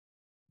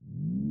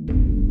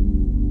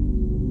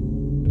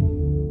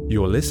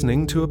You're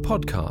listening to a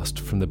podcast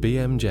from the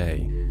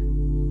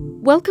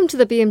BMJ. Welcome to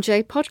the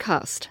BMJ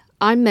podcast.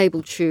 I'm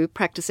Mabel Chu,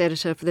 practice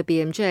editor for the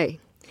BMJ.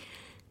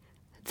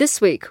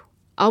 This week,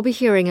 I'll be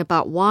hearing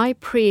about why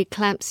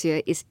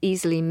pre-eclampsia is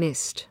easily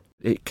missed.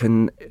 It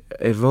can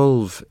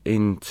evolve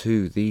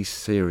into these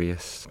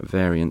serious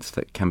variants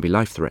that can be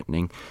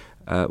life-threatening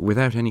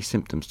without any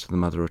symptoms to the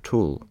mother at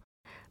all.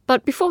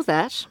 But before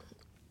that,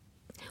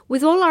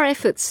 with all our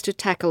efforts to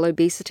tackle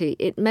obesity,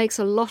 it makes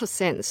a lot of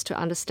sense to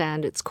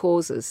understand its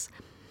causes.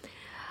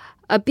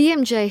 A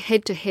BMJ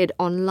head-to-head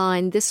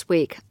online this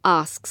week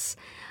asks,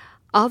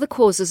 are the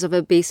causes of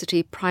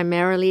obesity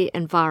primarily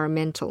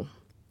environmental?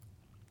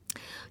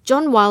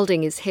 John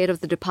Wilding is head of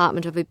the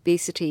Department of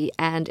Obesity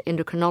and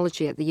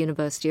Endocrinology at the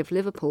University of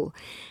Liverpool,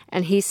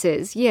 and he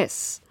says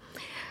yes.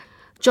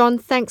 John,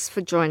 thanks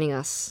for joining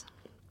us.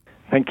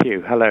 Thank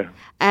you. Hello.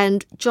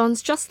 And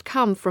John's just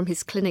come from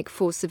his clinic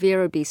for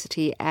severe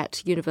obesity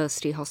at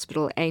University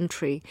Hospital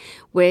Aintree,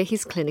 where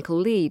he's clinical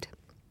lead.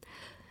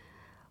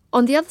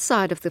 On the other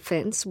side of the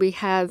fence, we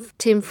have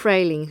Tim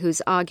Frayling,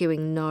 who's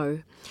arguing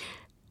no.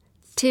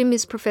 Tim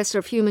is Professor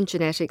of Human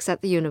Genetics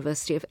at the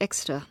University of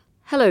Exeter.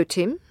 Hello,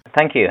 Tim.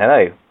 Thank you.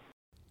 Hello.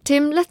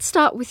 Tim, let's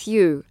start with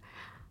you.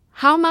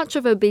 How much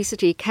of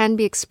obesity can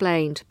be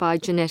explained by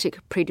genetic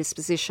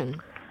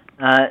predisposition?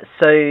 I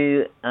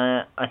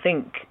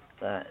think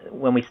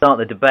when we start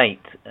the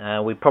debate,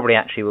 we probably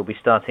actually will be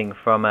starting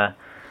from a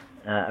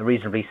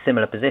reasonably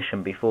similar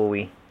position before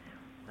we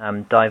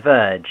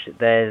diverge.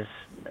 There's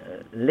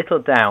little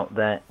doubt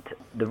that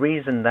the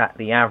reason that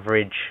the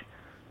average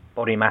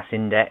body mass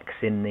index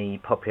in the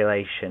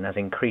population has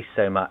increased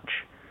so much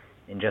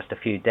in just a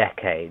few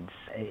decades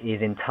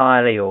is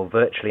entirely or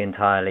virtually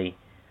entirely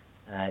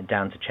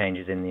down to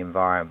changes in the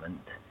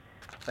environment.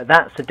 But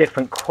that's a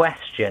different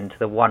question to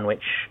the one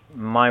which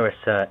my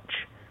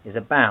research is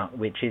about,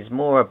 which is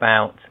more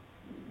about,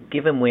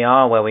 given we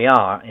are where we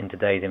are in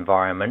today's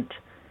environment,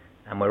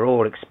 and we're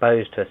all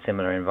exposed to a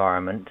similar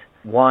environment,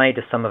 why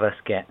do some of us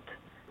get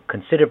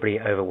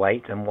considerably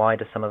overweight and why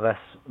do some of us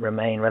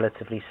remain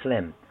relatively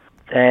slim?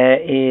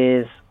 There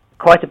is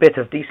quite a bit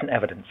of decent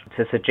evidence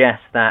to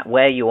suggest that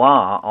where you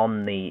are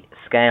on the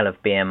scale of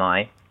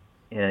BMI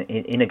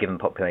in a given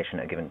population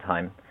at a given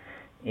time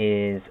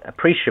is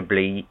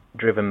appreciably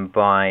driven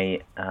by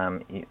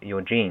your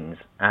genes.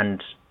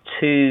 And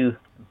two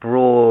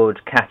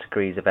broad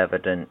categories of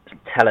evidence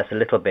tell us a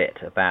little bit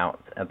about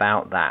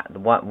that.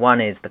 One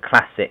is the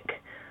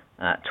classic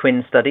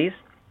twin studies.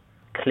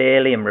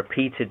 Clearly and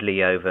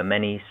repeatedly over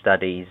many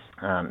studies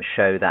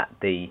show that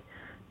the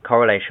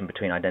correlation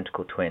between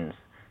identical twins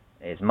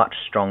is much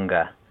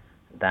stronger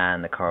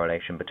than the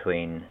correlation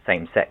between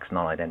same-sex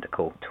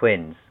non-identical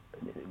twins.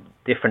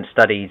 Different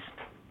studies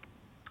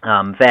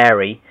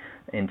vary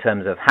in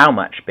terms of how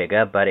much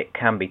bigger, but it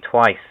can be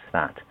twice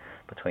that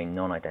between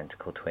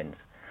non-identical twins.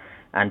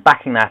 And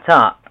backing that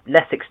up,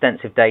 less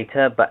extensive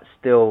data, but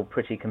still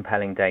pretty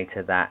compelling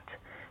data that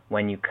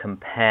when you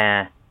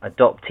compare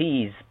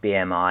adoptees'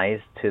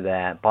 BMIs to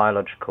their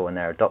biological and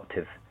their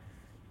adoptive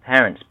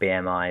parents'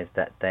 BMIs,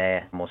 that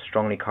they're more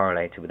strongly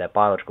correlated with their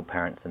biological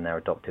parents than their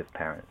adoptive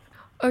parents.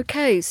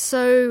 Okay,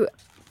 so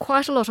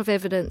quite a lot of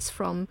evidence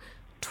from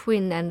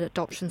twin and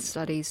adoption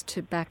studies to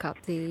back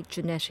up the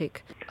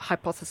genetic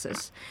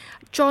hypothesis.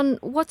 John,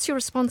 what's your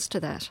response to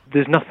that?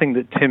 There's nothing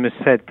that Tim has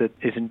said that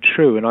isn't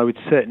true, and I would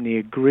certainly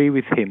agree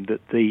with him that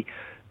the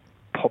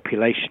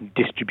population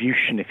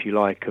distribution, if you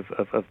like,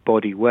 of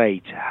body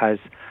weight has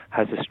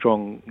a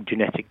strong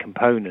genetic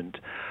component.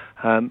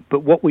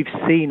 But what we've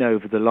seen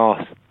over the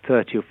last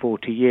 30 or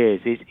 40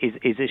 years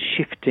is a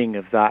shifting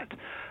of that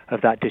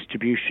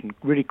distribution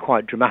really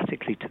quite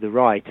dramatically to the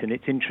right. And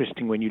it's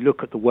interesting when you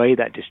look at the way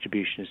that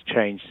distribution has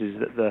changed is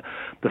that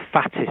the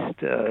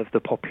fattest of the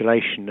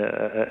population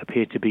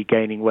appear to be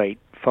gaining weight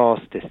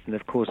fastest. And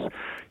of course,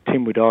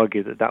 Tim would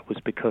argue that was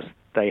because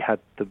they had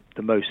the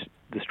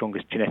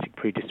strongest genetic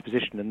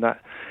predisposition, and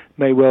that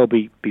may well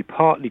be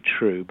partly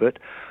true. But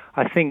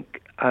I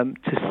think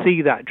to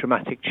see that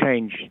dramatic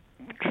change,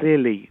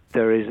 clearly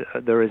there is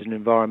an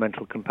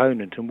environmental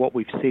component, and what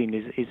we've seen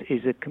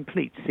is a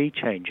complete sea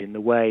change in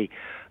the way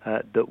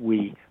that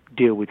we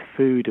deal with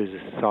food as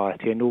a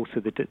society, and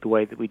also the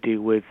way that we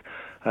deal with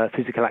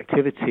physical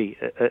activity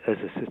as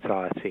a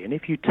society. And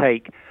if you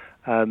take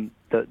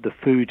the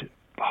food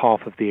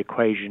half of the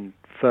equation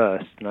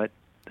first, and I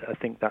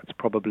think that's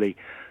probably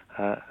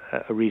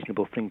a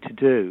reasonable thing to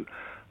do.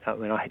 I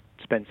mean, I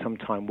spent some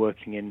time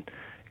working in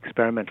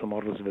experimental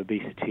models of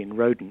obesity in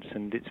rodents,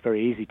 and it's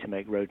very easy to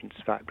make rodents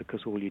fat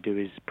because all you do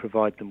is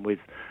provide them with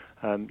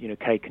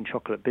cake and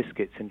chocolate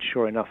biscuits, and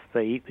sure enough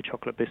they eat the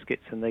chocolate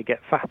biscuits and they get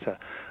fatter.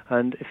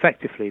 And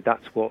effectively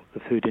that's what the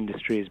food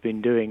industry has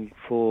been doing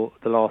for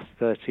the last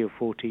 30 or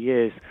 40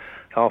 years.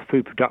 Our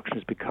food production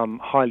has become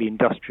highly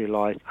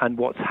industrialized, and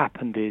what's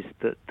happened is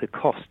that the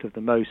cost of the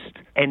most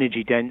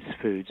energy-dense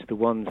foods, the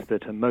ones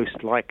that are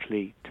most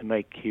likely to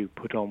make you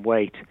put on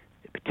weight,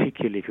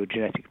 particularly if you're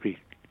genetically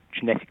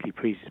genetically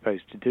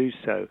predisposed to do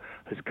so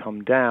has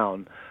come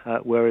down,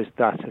 whereas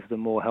that of the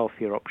more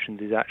healthier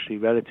options is actually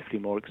relatively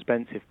more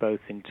expensive, both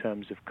in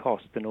terms of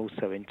cost and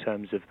also in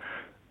terms of,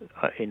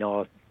 in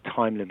our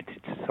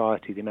time-limited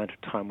society, the amount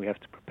of time we have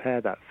to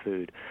prepare that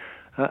food.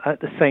 At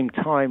the same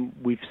time,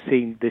 we've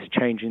seen this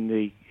change in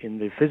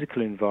the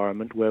physical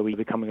environment, where we're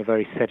becoming a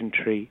very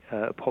sedentary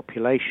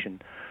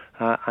population,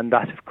 and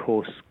that, of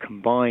course,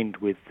 combined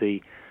with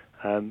the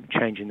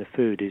change in the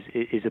food,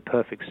 is a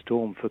perfect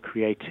storm for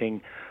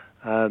creating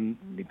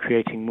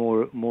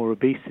more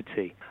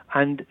obesity.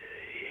 And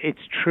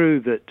it's true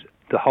that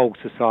the whole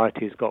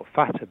society has got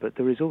fatter, but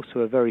there is also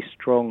a very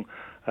strong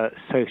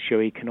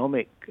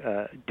socioeconomic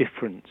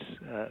difference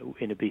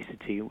in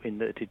obesity, in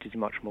that it is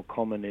much more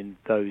common in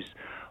those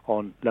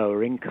on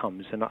lower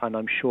incomes, and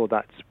I'm sure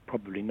that's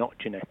probably not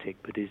genetic,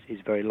 but is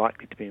very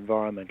likely to be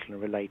environmental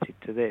and related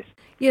to this.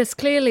 Yes,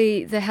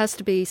 clearly there has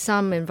to be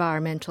some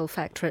environmental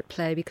factor at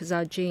play, because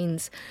our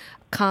genes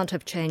can't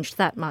have changed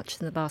that much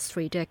in the last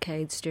 3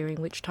 decades,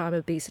 during which time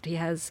obesity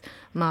has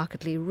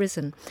markedly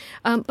risen.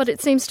 But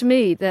it seems to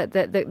me that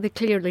there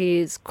clearly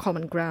is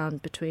common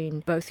ground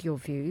between both your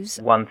views.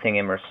 One thing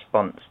in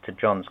response to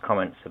John's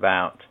comments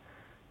about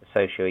the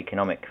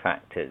socioeconomic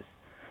factors,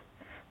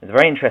 there's a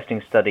very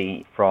interesting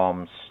study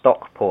from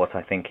Stockport,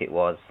 I think it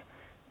was,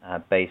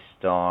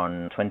 based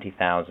on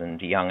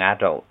 20,000 young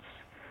adults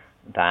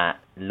that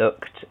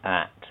looked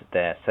at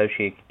their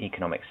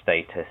socioeconomic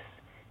status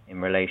in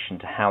relation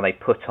to how they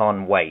put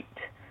on weight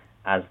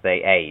as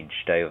they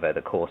aged over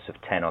the course of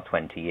 10 or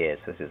 20 years.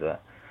 This is a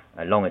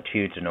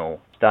longitudinal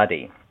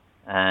study,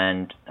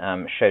 and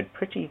showed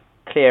pretty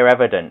clear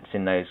evidence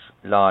in those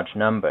large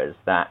numbers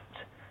that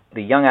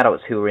the young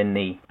adults who were in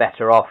the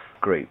better off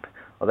group,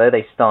 although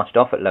they started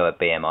off at lower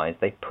BMIs,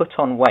 they put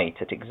on weight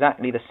at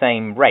exactly the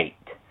same rate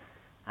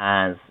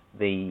as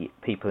the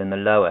people in the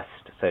lowest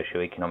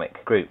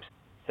socioeconomic groups.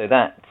 So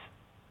that,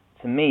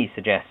 to me,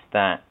 suggests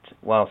that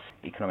whilst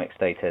economic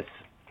status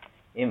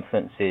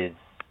influences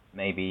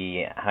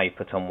maybe how you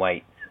put on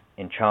weight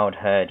in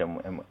childhood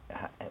and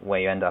where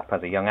you end up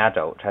as a young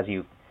adult, as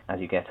you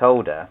get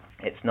older,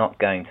 it's not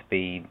going to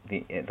be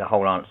the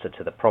whole answer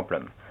to the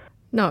problem.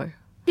 No.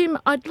 Tim,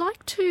 I'd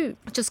like to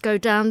just go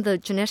down the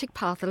genetic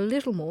path a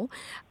little more.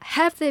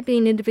 Have there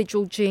been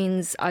individual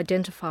genes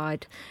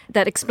identified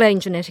that explain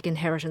genetic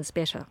inheritance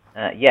better?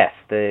 Yes,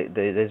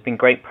 there's been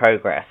great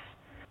progress,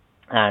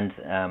 and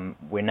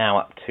we're now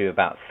up to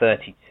about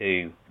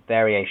 32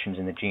 variations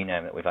in the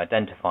genome that we've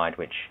identified,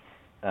 which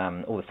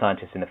all the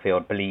scientists in the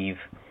field believe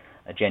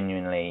are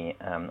genuinely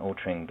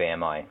altering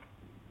BMI.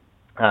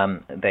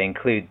 They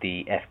include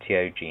the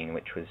FTO gene,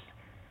 which was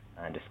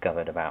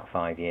discovered about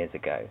 5 years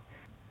ago.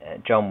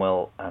 John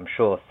will, I'm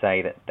sure,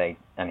 say that they,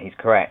 and he's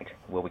correct,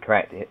 will be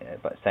correct,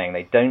 but saying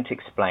they don't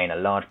explain a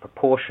large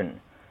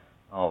proportion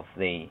of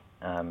the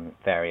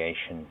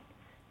variation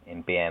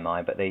in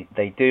BMI, but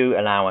they do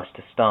allow us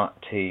to start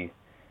to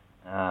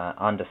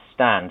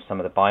understand some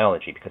of the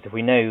biology, because if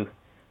we know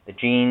the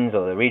genes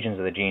or the regions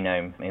of the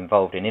genome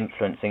involved in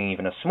influencing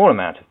even a small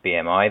amount of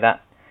BMI,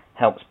 that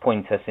helps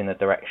point us in the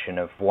direction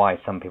of why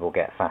some people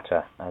get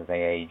fatter as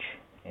they age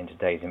in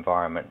today's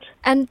environment.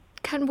 And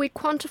can we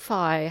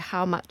quantify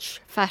how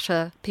much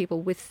fatter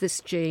people with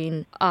this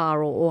gene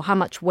are, or how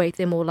much weight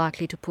they're more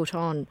likely to put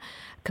on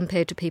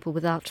compared to people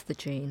without the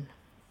gene?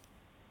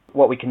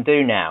 What we can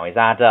do now is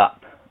add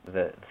up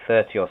the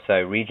 30 or so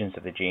regions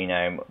of the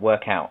genome,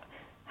 work out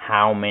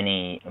how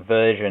many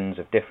versions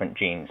of different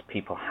genes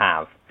people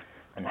have,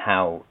 and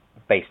how,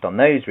 based on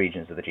those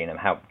regions of the genome,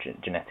 how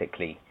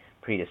genetically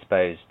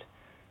predisposed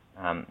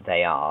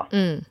they are.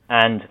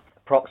 And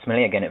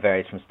approximately, again, it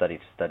varies from study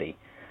to study,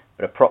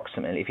 but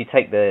approximately, if you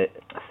take the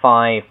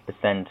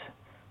 5%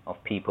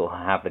 of people who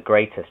have the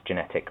greatest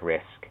genetic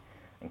risk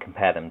and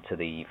compare them to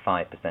the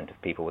 5%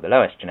 of people with the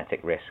lowest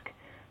genetic risk,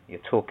 you're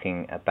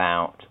talking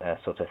about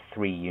sort of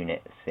 3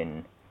 units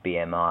in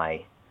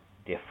BMI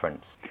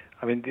difference.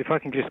 I mean, if I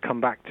can just come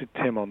back to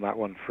Tim on that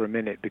one for a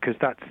minute, because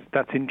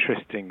that's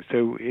interesting.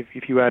 So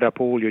if you add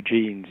up all your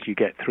genes, you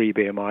get 3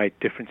 BMI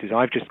differences.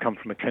 I've just come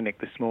from a clinic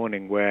this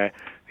morning where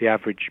the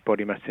average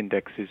body mass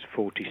index is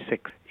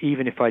 46.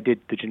 Even if I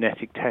did the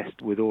genetic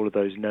test with all of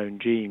those known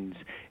genes,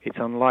 it's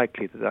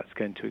unlikely that that's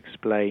going to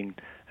explain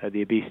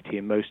the obesity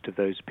in most of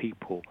those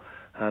people.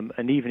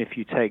 And even if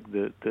you take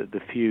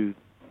the few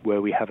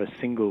where we have a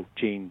single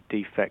gene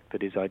defect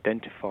that is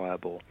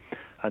identifiable,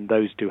 and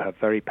those do have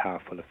very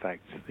powerful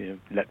effects,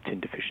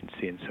 leptin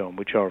deficiency and so on,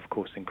 which are, of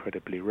course,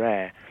 incredibly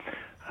rare.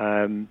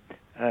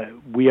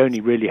 We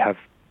only really have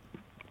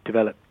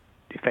developed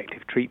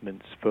effective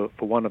treatments for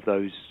one of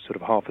those sort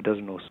of half a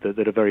dozen or so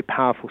that are very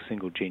powerful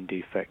single gene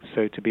defects.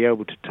 So to be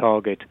able to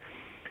target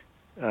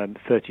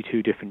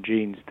 32 different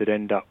genes that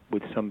end up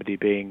with somebody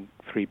being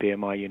 3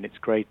 BMI units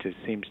greater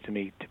seems to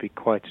me to be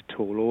quite a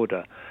tall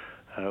order,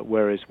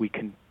 whereas we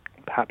can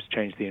perhaps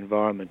change the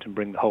environment and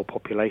bring the whole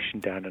population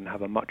down and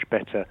have a much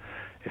better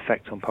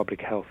effect on public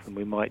health than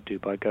we might do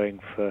by going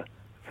for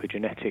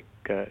genetic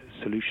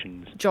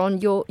solutions. John,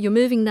 you're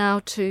moving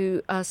now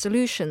to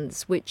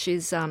solutions, which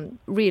is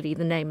really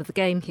the name of the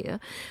game here.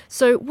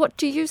 So what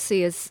do you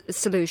see as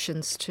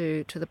solutions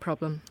to the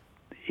problem?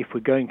 If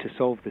we're going to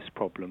solve this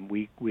problem,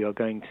 we are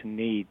going to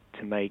need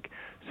to make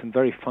some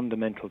very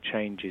fundamental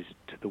changes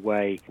to the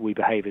way we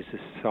behave as a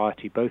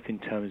society, both in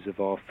terms of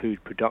our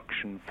food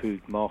production,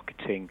 food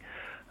marketing,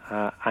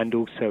 and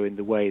also in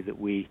the way that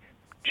we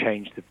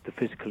change the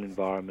physical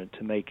environment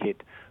to make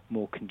it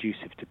more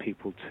conducive to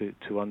people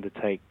to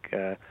undertake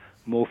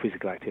more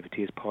physical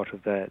activity as part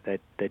of their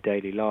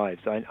daily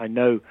lives. I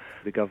know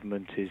the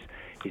government is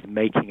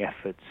making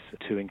efforts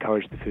to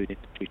encourage the food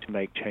industry to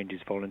make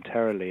changes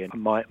voluntarily,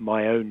 and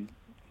my own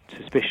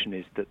suspicion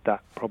is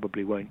that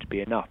probably won't be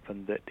enough,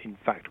 and that in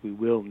fact we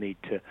will need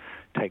to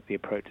take the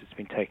approach that's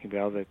been taken by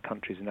other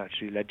countries and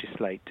actually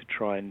legislate to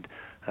try and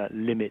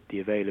limit the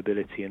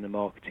availability and the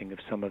marketing of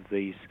some of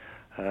these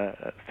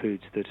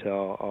foods that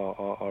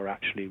are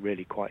actually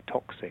really quite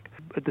toxic.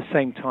 At the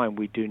same time,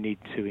 we do need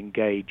to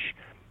engage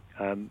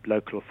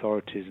local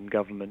authorities and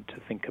government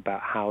to think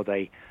about how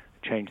they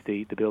change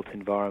the built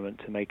environment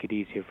to make it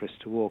easier for us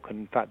to walk. And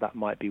in fact, that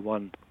might be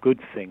one good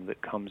thing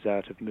that comes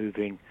out of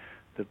moving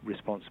the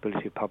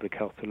responsibility of public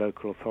health to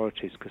local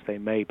authorities, because they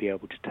may be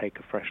able to take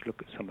a fresh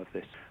look at some of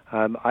this.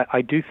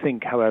 I do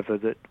think, however,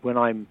 that when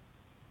I'm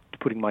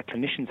putting my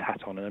clinician's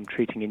hat on and I'm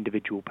treating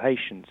individual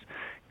patients,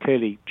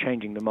 clearly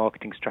changing the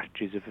marketing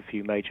strategies of a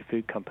few major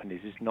food companies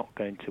is not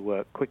going to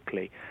work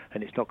quickly,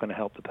 and it's not going to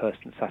help the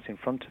person sat in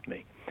front of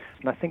me.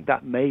 And I think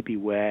that may be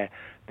where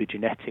the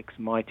genetics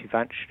might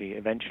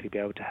eventually be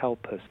able to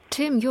help us.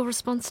 Tim, your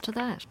response to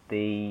that?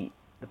 The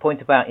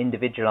point about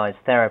individualised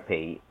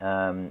therapy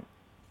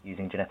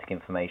using genetic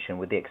information,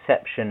 with the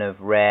exception of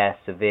rare,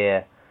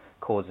 severe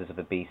causes of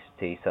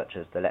obesity, such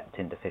as the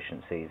leptin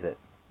deficiencies that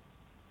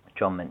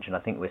John mentioned, I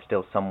think we're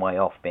still some way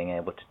off being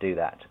able to do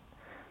that.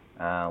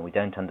 We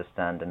don't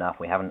understand enough.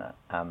 We haven't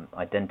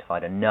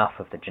identified enough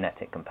of the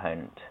genetic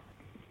component.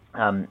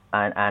 And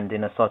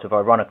in a sort of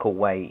ironical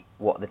way,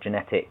 what the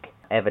genetic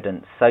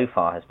evidence so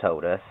far has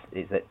told us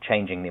is that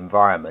changing the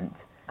environment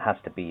has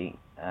to be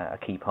a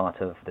key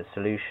part of the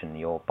solution.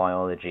 Your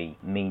biology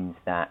means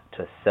that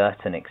to a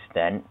certain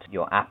extent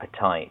your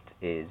appetite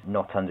is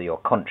not under your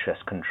conscious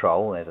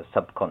control. There's a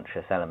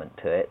subconscious element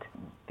to it.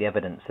 The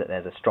evidence that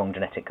there's a strong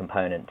genetic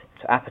component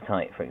to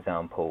appetite, for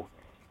example,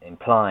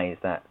 implies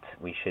that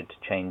we should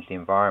change the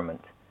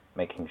environment,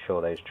 making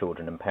sure those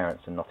children and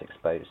parents are not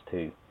exposed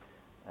to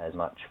as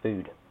much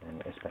food,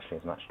 and especially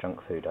as much junk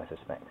food, I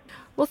suspect.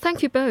 Well,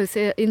 thank you both.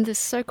 In this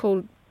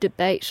so-called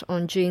debate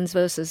on genes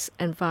versus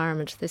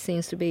environment, there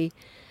seems to be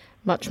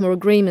much more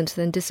agreement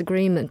than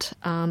disagreement.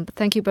 But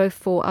thank you both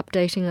for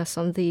updating us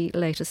on the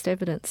latest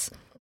evidence.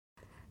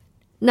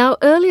 Now,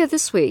 earlier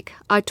this week,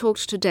 I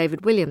talked to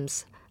David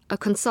Williams, a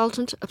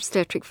consultant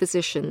obstetric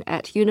physician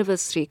at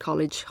University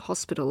College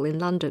Hospital in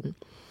London.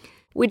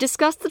 We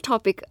discussed the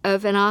topic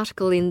of an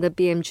article in the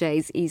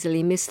BMJ's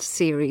Easily Missed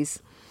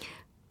series,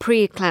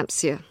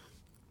 pre-eclampsia.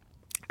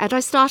 And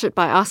I started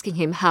by asking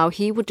him how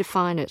he would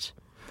define it.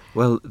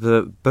 Well,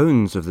 the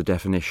bones of the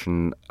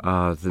definition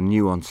are the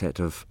new onset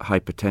of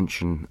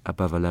hypertension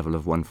above a level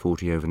of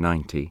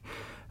 140/90,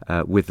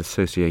 with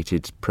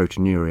associated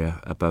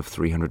proteinuria above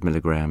 300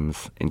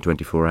 milligrams in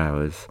 24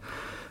 hours,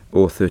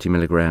 or 30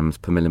 milligrams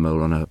per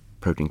millimole on a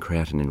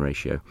protein-creatinine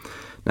ratio.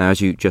 Now,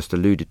 as you just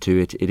alluded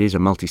to, it is a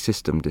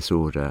multi-system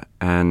disorder,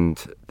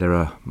 and there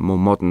are more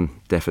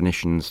modern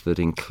definitions that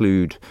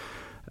include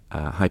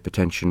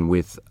hypertension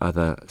with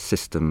other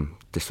system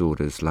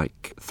disorders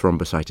like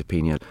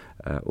thrombocytopenia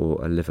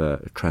or a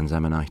liver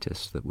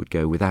transaminitis that would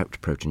go without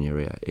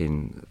proteinuria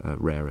in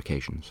rare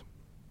occasions.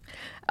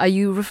 Are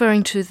you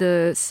referring to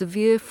the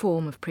severe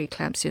form of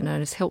preeclampsia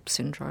known as HELP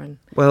syndrome?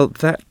 Well,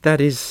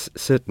 that is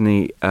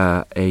certainly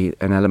an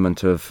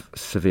element of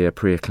severe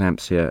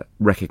preeclampsia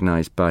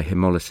recognised by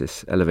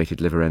hemolysis, elevated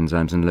liver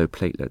enzymes and low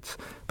platelets.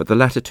 But the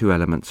latter two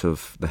elements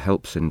of the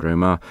HELP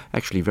syndrome are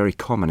actually very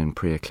common in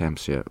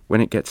preeclampsia.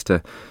 When it gets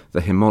to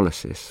the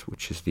hemolysis,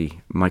 which is the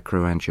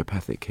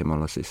microangiopathic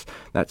hemolysis,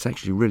 that's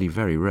actually really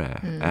very rare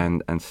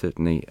and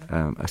certainly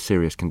a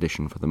serious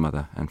condition for the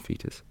mother and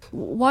fetus.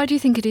 Why do you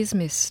think it is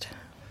missed?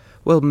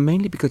 Well,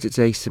 mainly because it's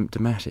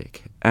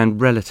asymptomatic and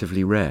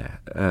relatively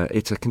rare.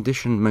 It's a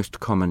condition most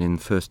common in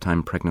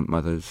first-time pregnant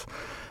mothers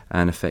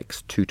and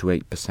affects 2 to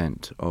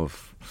 8%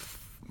 of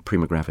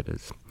prima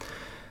gravidas.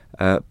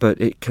 But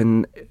it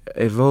can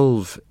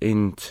evolve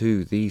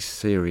into these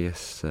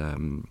serious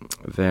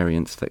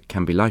variants that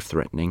can be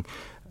life-threatening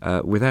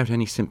without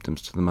any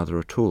symptoms to the mother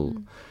at all.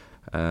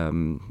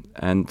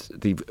 And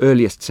the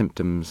earliest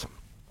symptoms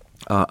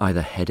are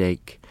either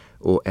headache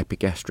or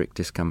epigastric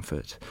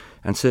discomfort.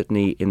 And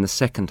certainly in the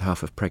second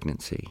half of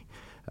pregnancy,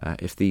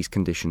 if these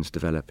conditions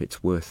develop,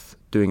 it's worth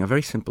doing a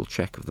very simple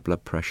check of the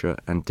blood pressure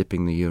and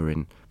dipping the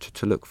urine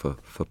to look for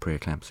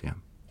preeclampsia.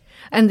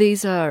 And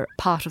these are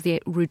part of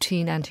the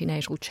routine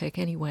antenatal check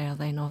anyway, are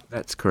they not?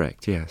 That's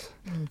correct, yes.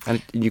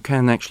 And you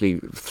can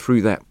actually,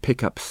 through that,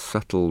 pick up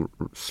subtle,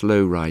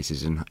 slow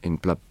rises in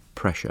blood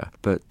pressure,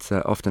 but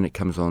often it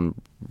comes on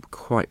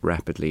quite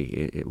rapidly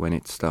when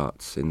it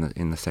starts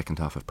in the second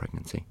half of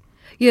pregnancy.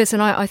 Yes,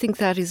 and I think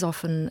that is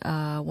often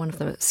one of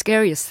the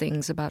scariest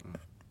things about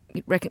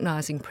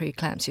recognising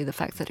pre-eclampsia, the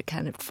fact that it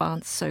can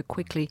advance so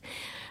quickly.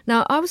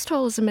 Now, I was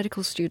told as a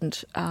medical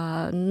student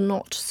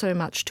not so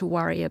much to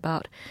worry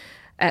about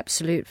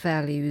absolute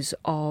values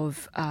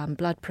of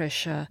blood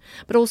pressure,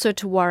 but also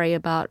to worry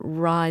about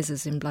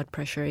rises in blood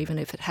pressure, even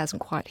if it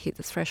hasn't quite hit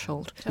the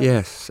threshold.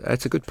 Yes,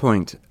 that's a good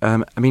point.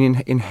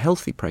 In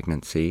healthy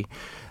pregnancy,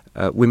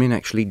 women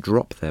actually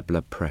drop their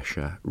blood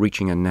pressure,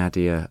 reaching a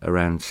nadir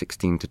around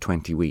 16 to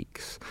 20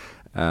 weeks,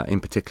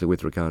 in particular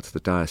with regard to the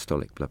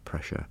diastolic blood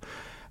pressure.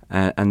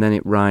 And then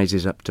it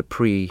rises up to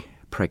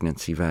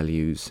pre-pregnancy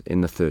values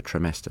in the third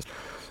trimester.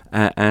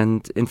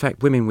 And in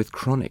fact, women with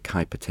chronic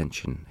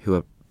hypertension who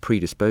are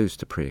predisposed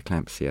to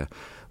pre-eclampsia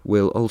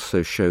will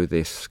also show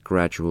this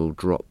gradual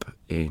drop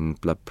in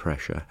blood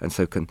pressure, and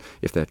so can,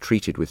 if they're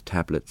treated with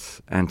tablets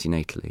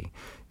antenatally,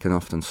 can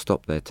often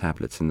stop their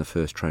tablets in the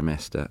first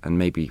trimester and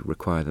maybe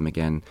require them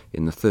again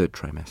in the third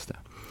trimester.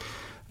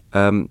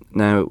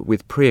 Now,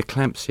 with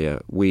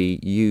pre-eclampsia, we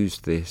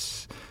use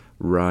this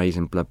rise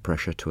in blood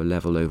pressure to a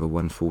level over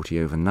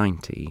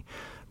 140/90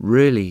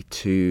 really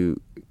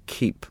to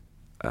keep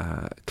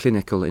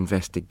clinical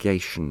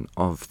investigation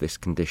of this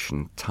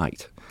condition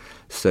tight.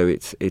 So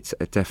it's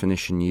a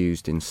definition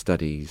used in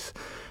studies,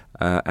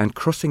 and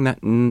crossing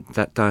that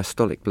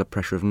diastolic blood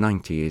pressure of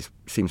 90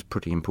 seems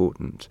pretty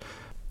important,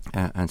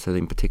 and so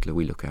in particular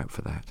we look out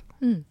for that.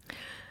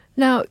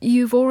 Now,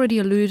 you've already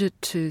alluded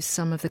to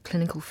some of the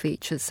clinical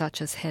features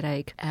such as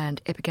headache and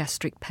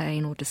epigastric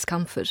pain or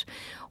discomfort.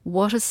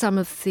 What are some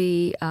of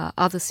the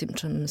other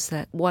symptoms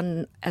that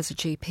one as a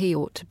GP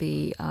ought to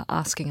be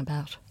asking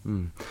about?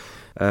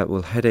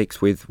 Well, headaches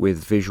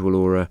with visual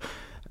aura,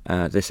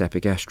 this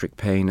epigastric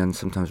pain and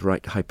sometimes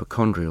right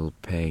hypochondrial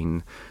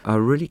pain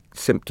are really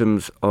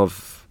symptoms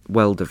of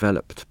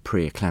well-developed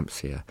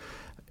pre-eclampsia.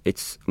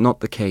 It's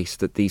not the case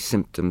that these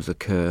symptoms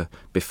occur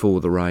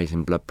before the rise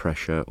in blood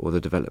pressure or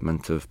the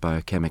development of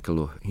biochemical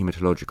or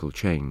hematological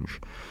change.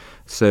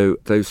 So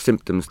those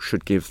symptoms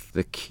should give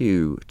the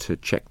cue to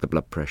check the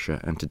blood pressure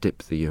and to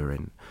dip the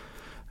urine.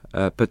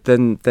 But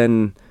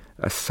then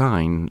a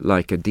sign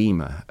like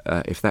edema,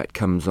 if that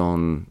comes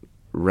on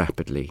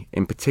rapidly,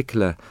 in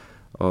particular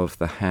of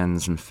the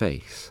hands and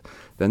face,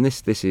 then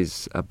this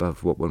is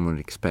above what one would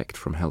expect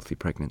from healthy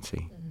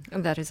pregnancy.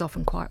 And that is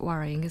often quite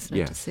worrying, isn't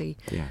it, to see?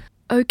 Yeah.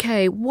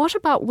 Okay, what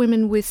about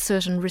women with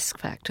certain risk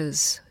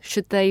factors?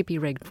 Should they be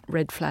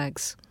red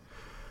flags?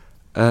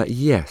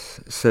 Yes.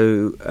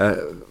 So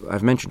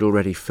I've mentioned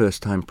already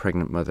first-time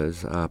pregnant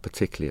mothers are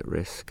particularly at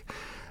risk.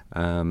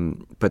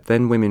 But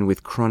then women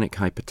with chronic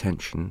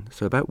hypertension,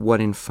 so about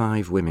 1 in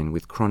 5 women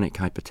with chronic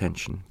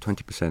hypertension,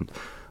 20%,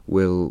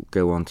 will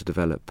go on to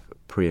develop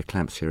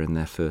pre-eclampsia in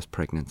their first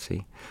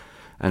pregnancy.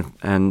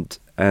 And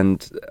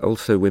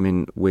also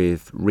women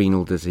with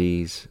renal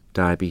disease,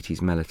 diabetes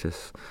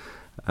mellitus,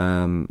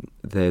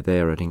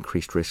 they're at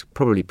increased risk,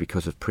 probably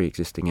because of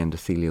pre-existing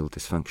endothelial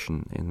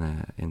dysfunction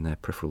in their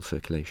peripheral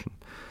circulation.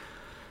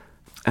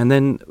 And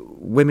then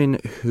women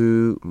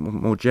who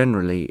more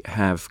generally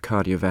have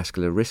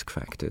cardiovascular risk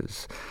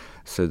factors,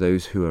 so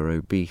those who are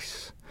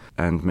obese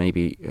and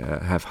maybe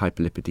have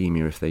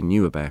hyperlipidemia if they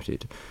knew about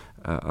it,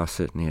 are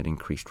certainly at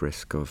increased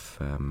risk of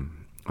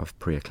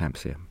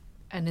pre-eclampsia.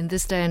 And in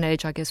this day and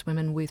age, I guess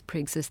women with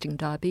pre-existing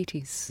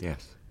diabetes.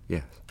 Yes.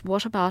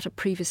 What about a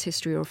previous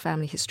history or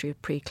family history of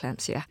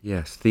pre-eclampsia?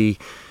 Yes, the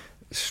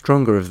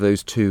stronger of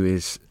those two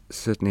is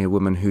certainly a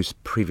woman who's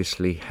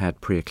previously had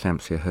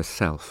pre-eclampsia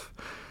herself.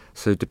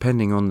 So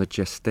depending on the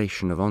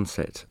gestation of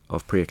onset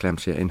of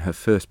pre-eclampsia in her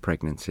first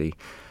pregnancy,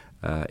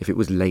 if it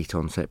was late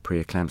onset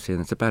pre-eclampsia,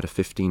 then it's about a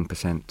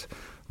 15%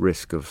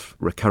 risk of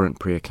recurrent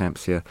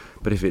pre-eclampsia.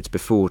 But if it's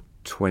before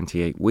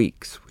 28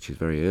 weeks, which is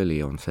very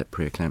early onset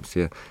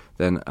pre-eclampsia,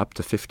 then up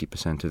to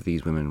 50% of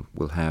these women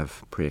will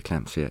have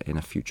pre-eclampsia in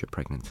a future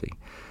pregnancy.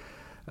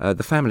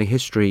 The family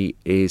history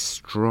is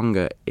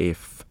stronger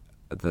if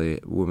the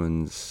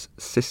woman's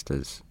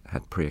sisters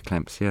had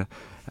pre-eclampsia,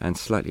 and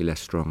slightly less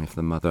strong if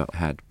the mother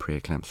had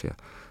pre-eclampsia.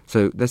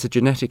 So there's a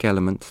genetic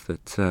element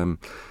that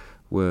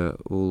we're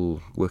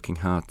all working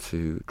hard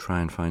to try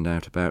and find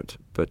out about,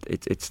 but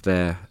it's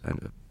there,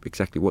 and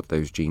exactly what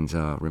those genes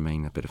are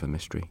remain a bit of a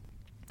mystery.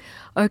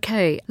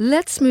 Okay,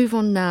 let's move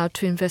on now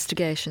to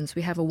investigations.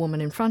 We have a woman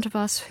in front of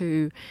us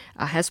who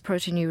has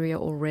proteinuria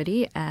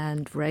already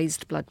and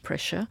raised blood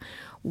pressure.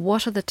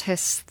 What are the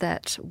tests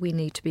that we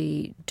need to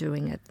be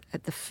doing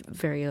at the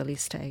very early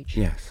stage?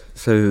 Yes,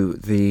 so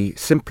the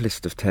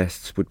simplest of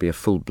tests would be a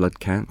full blood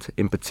count,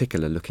 in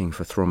particular looking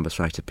for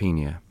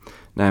thrombocytopenia.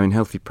 Now, in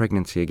healthy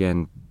pregnancy,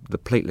 again, the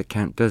platelet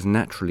count does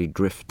naturally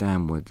drift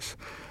downwards.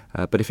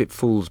 But if it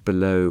falls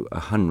below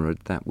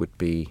 100, that would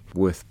be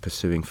worth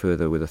pursuing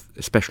further,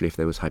 especially if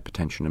there was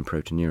hypertension and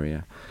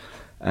proteinuria.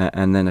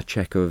 and then a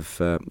check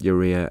of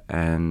urea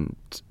and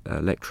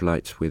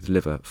electrolytes with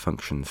liver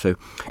function. So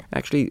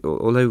actually,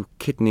 although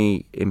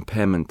kidney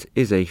impairment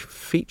is a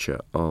feature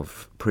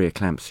of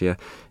pre-eclampsia,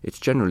 it's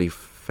generally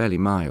fairly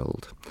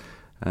mild.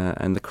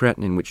 And the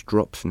creatinine, which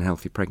drops in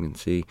healthy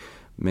pregnancy,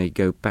 may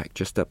go back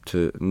just up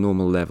to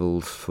normal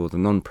levels for the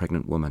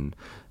non-pregnant woman,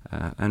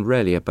 and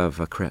rarely above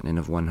a creatinine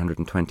of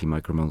 120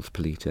 micromoles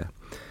per litre.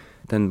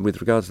 Then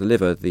with regards to the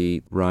liver,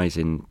 the rise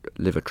in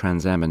liver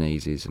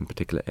transaminases, in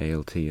particular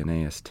ALT and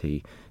AST,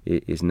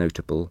 is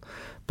notable,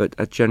 but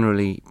a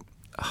generally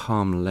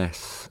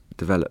harmless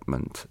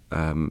development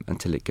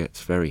until it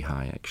gets very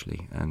high,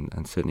 actually.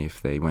 And certainly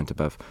if they went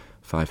above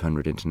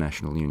 500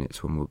 international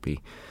units, one would be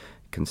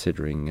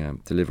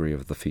considering delivery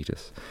of the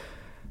fetus.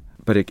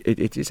 But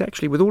it is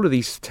actually, with all of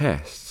these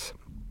tests,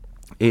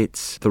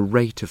 it's the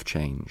rate of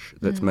change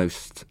that's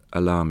most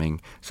alarming.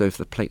 So if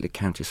the platelet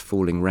count is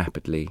falling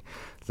rapidly,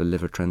 the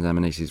liver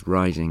transaminases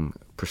rising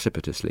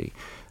precipitously,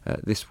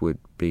 this would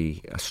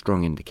be a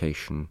strong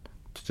indication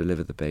to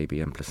deliver the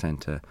baby and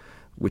placenta,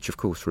 which of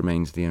course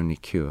remains the only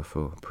cure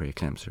for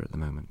pre-eclampsia at the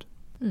moment.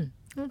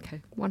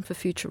 Okay, one for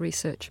future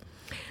research.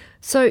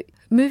 So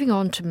moving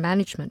on to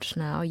management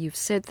now, you've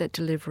said that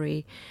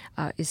delivery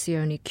is the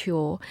only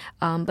cure,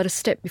 but a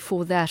step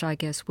before that, I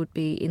guess, would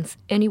be in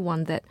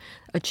anyone that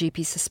a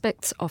GP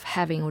suspects of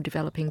having or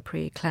developing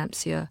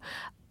pre-eclampsia,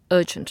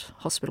 urgent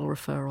hospital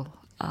referral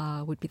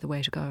would be the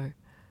way to go.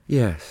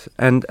 Yes,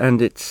 and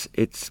it's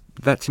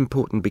that's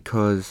important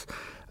because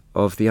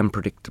of the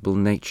unpredictable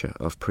nature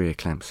of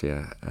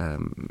pre-eclampsia.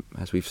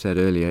 As we've said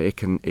earlier, it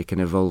can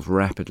evolve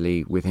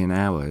rapidly within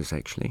hours,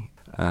 actually.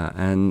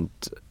 And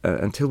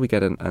until we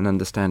get an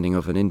understanding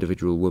of an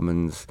individual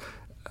woman's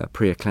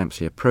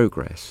pre-eclampsia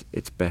progress,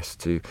 it's best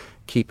to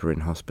keep her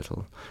in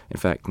hospital. In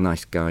fact,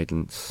 NICE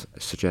guidance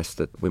suggests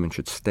that women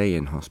should stay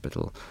in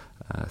hospital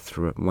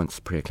once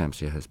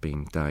pre-eclampsia has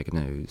been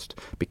diagnosed,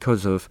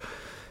 because of,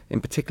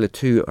 in particular,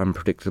 two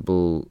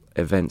unpredictable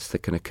events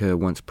that can occur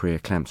once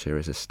pre-eclampsia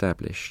is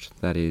established.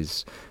 That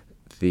is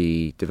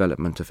the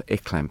development of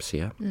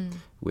eclampsia,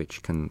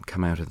 which can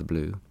come out of the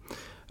blue,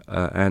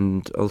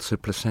 and also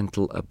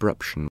placental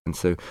abruption. And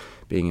so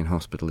being in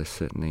hospital is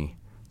certainly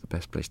the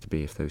best place to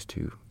be if those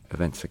two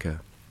events occur.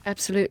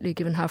 Absolutely,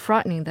 given how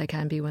frightening they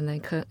can be when they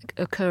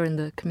occur in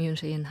the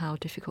community and how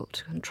difficult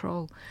to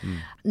control.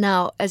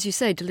 Now, as you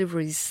say,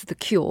 delivery is the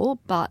cure,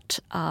 but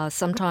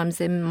sometimes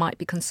there might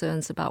be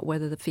concerns about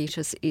whether the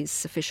fetus is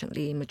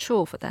sufficiently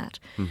mature for that.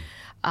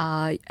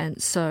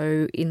 And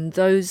so in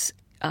those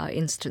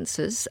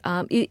instances,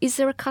 is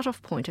there a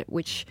cut-off point at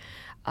which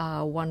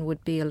one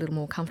would be a little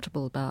more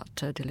comfortable about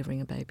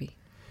delivering a baby?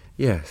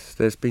 Yes,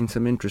 there's been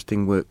some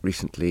interesting work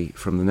recently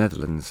from the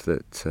Netherlands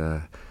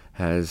that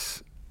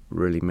has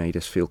really made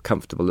us feel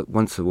comfortable that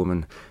once a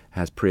woman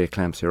has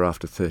pre-eclampsia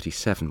after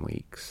 37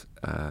 weeks,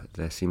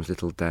 there seems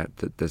little doubt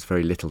that there's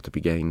very little to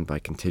be gained by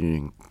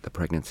continuing the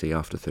pregnancy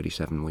after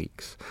 37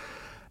 weeks.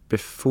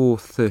 Before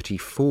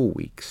 34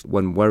 weeks,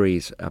 one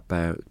worries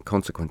about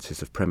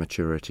consequences of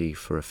prematurity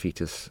for a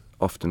fetus,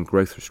 often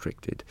growth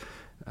restricted,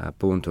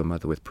 born to a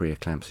mother with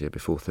pre-eclampsia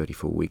before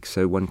 34 weeks.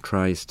 So one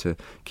tries to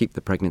keep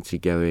the pregnancy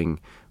going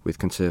with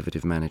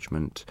conservative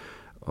management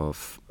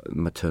of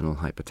maternal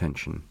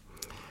hypertension.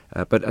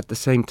 But at the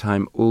same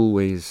time,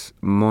 always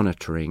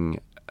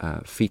monitoring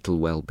fetal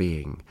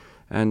well-being.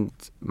 And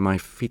my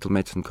fetal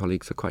medicine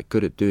colleagues are quite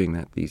good at doing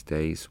that these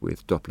days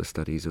with Doppler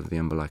studies of the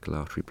umbilical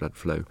artery blood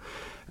flow.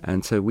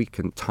 And so we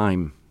can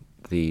time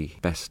the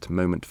best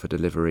moment for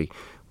delivery,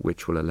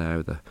 which will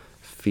allow the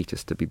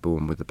fetus to be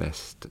born with the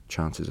best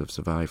chances of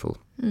survival.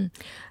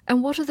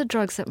 And what are the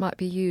drugs that might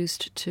be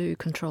used to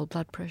control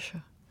blood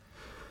pressure?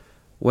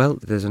 Well,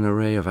 there's an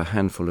array of a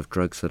handful of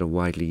drugs that are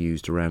widely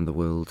used around the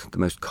world. The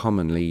most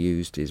commonly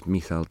used is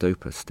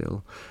methyl-dopa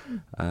still,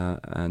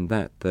 and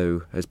that,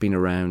 though, has been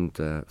around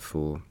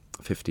for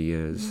 50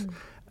 years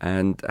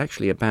and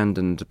actually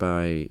abandoned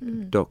by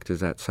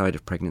doctors outside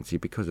of pregnancy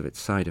because of its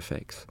side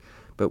effects.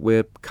 But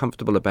we're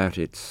comfortable about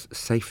its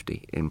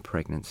safety in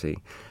pregnancy,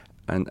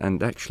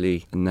 and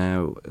actually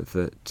now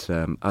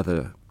that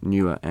other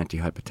newer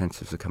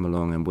antihypertensives have come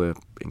along and we're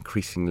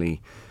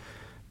increasingly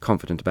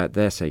confident about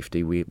their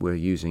safety, we're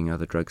using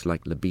other drugs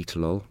like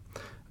labetalol,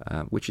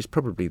 which is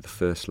probably the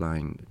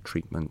first-line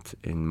treatment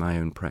in my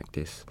own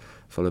practice,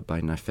 followed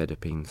by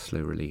nifedipine,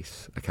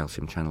 slow-release, a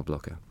calcium channel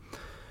blocker,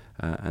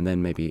 and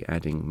then maybe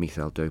adding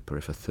methyl-dopa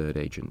if a third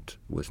agent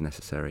was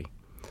necessary.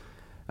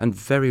 And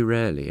very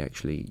rarely,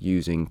 actually,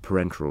 using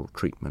parenteral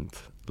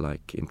treatment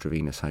like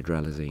intravenous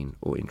hydralazine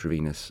or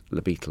intravenous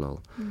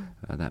labetalol.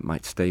 That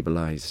might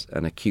stabilise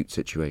an acute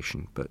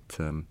situation, but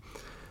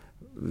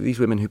these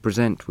women who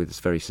present with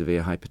very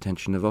severe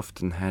hypertension have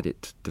often had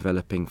it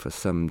developing for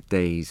some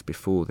days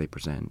before they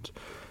present,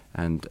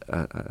 and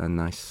a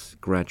nice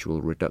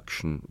gradual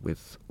reduction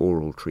with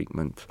oral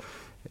treatment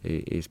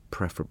is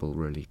preferable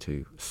really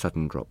to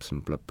sudden drops in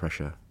blood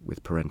pressure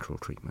with parenteral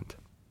treatment.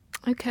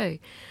 Okay.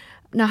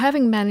 Now,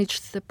 having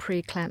managed the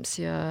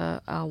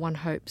pre-eclampsia, one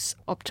hopes,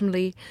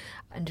 optimally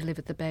and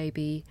delivered the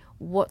baby,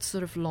 what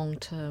sort of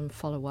long-term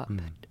follow-up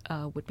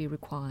would be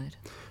required?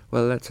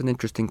 Well, that's an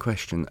interesting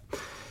question.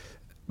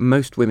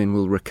 Most women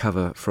will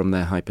recover from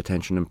their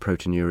hypertension and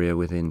proteinuria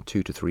within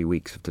 2 to 3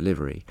 weeks of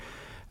delivery.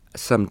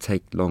 Some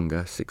take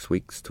longer, 6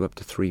 weeks to up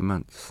to 3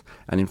 months.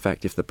 And in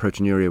fact, if the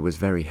proteinuria was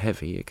very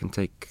heavy, it can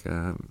take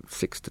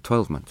 6 to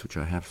 12 months, which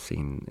I have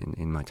seen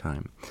in my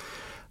time.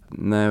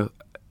 Now,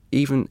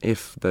 even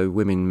if the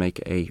women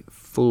make a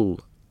full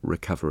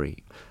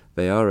recovery,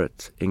 they are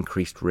at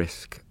increased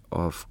risk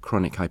of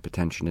chronic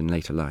hypertension in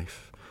later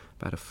life,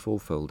 about a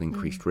fourfold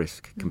increased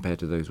risk compared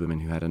to those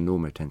women who had a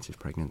normotensive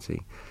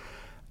pregnancy.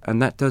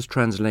 And that does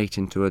translate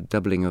into a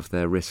doubling of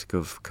their risk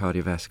of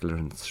cardiovascular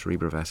and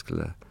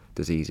cerebrovascular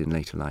disease in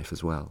later life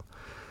as well.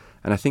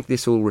 And I think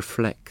this all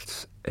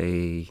reflects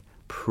a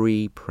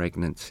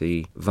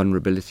pre-pregnancy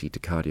vulnerability to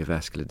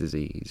cardiovascular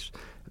disease,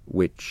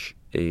 which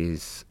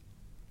is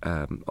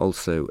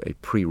also a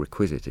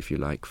prerequisite, if you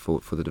like,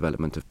 for the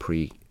development of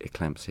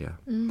pre-eclampsia.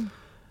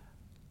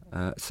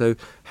 So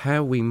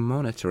how we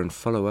monitor and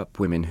follow up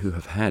women who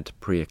have had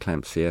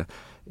pre-eclampsia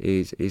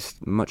is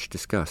much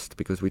discussed,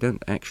 because we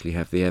don't actually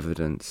have the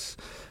evidence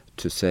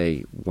to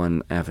say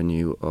one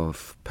avenue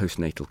of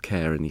postnatal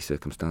care in these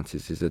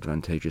circumstances is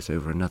advantageous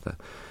over another.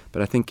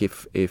 But I think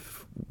if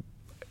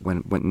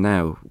when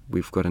now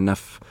we've got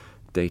enough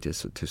data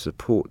to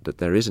support that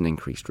there is an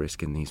increased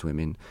risk in these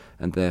women,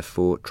 and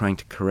therefore trying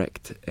to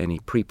correct any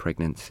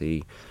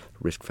pre-pregnancy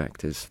risk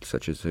factors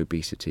such as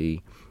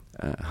obesity,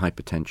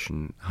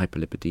 hypertension,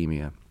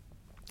 hyperlipidemia,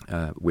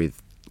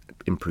 with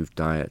improved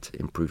diet,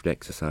 improved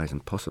exercise,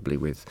 and possibly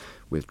with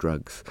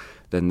drugs,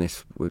 then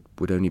this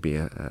would only be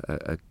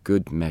a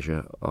good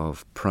measure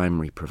of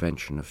primary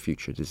prevention of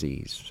future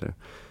disease. So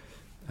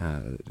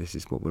this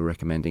is what we're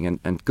recommending.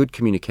 And good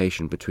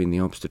communication between the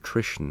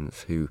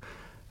obstetricians who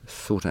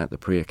sort out the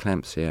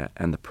pre-eclampsia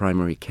and the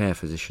primary care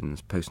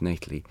physicians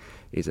postnatally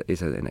is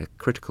a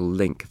critical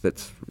link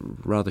that's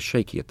rather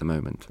shaky at the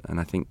moment, and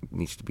I think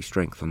needs to be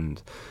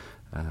strengthened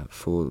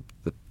for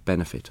the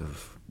benefit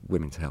of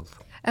women's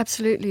health.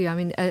 Absolutely. I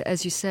mean,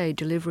 as you say,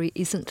 delivery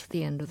isn't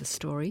the end of the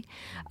story.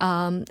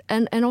 And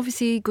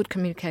obviously good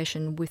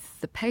communication with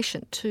the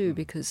patient too,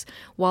 because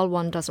while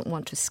one doesn't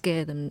want to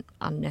scare them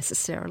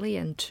unnecessarily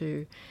and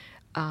to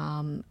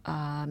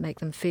make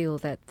them feel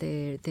that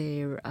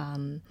they're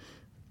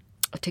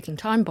a ticking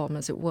time bomb,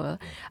 as it were,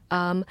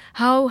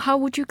 how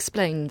would you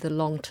explain the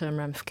long-term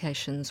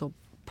ramifications or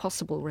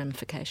possible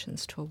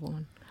ramifications to a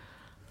woman?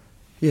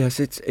 Yes,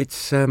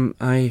 it's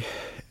I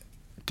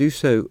do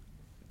so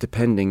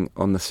depending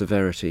on the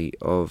severity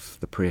of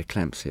the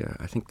pre-eclampsia.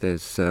 I think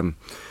there's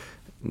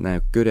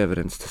now good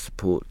evidence to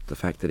support the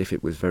fact that if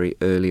it was very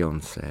early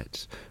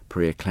onset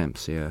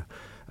pre-eclampsia,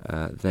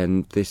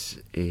 then this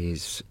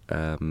is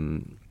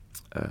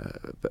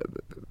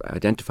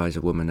identifies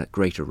a woman at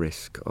greater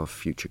risk of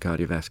future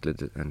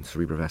cardiovascular and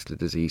cerebrovascular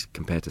disease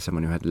compared to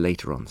someone who had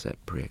later onset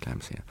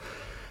pre-eclampsia.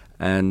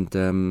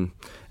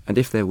 And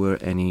if there were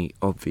any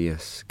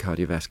obvious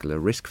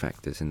cardiovascular risk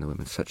factors in the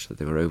women, such that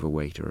they were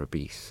overweight or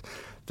obese,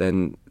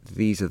 then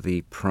these are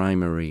the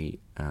primary.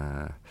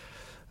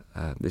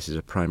 This is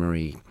a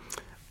primary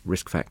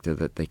risk factor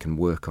that they can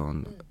work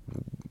on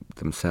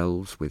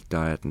themselves with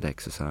diet and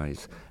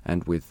exercise,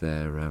 and with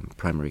their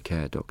primary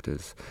care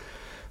doctors.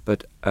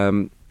 But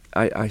I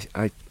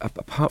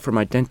apart from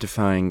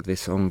identifying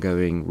this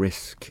ongoing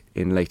risk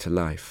in later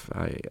life,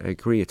 I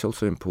agree it's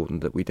also important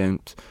that we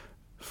don't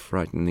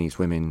frighten these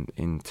women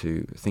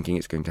into thinking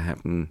it's going to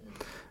happen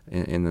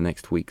in the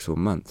next weeks or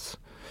months,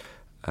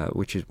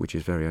 which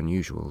is very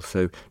unusual.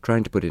 So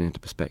trying to put it into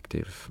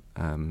perspective,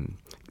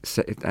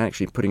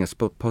 actually putting a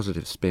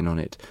positive spin on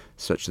it,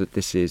 such that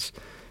this is,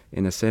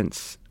 in a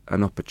sense,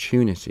 an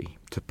opportunity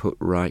to put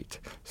right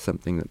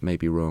something that may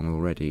be wrong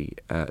already,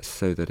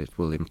 so that it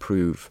will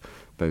improve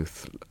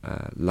both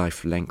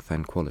life length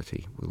and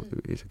quality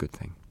is a good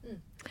thing.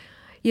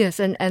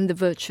 Yes, and the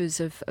virtues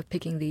of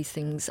picking these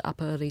things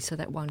up early so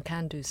that one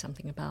can do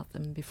something about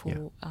them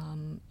before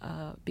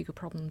bigger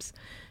problems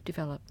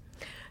develop.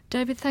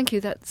 David, thank you.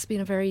 That's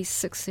been a very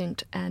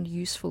succinct and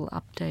useful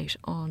update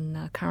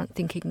on current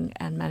thinking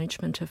and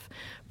management of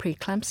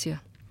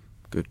preeclampsia.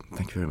 Good.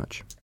 Thank you very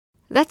much.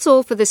 That's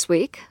all for this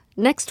week.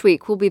 Next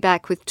week we'll be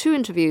back with 2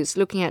 interviews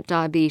looking at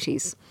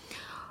diabetes.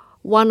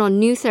 One on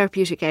new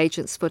therapeutic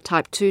agents for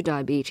type 2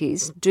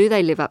 diabetes. Do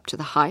they live up to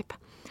the hype?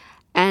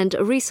 And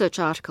a research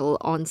article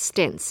on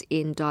stents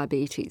in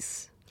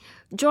diabetes.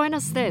 Join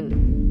us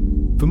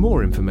then. For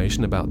more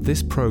information about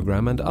this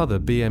programme and other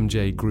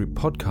BMJ Group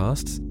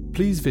podcasts,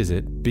 please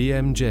visit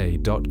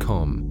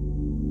bmj.com.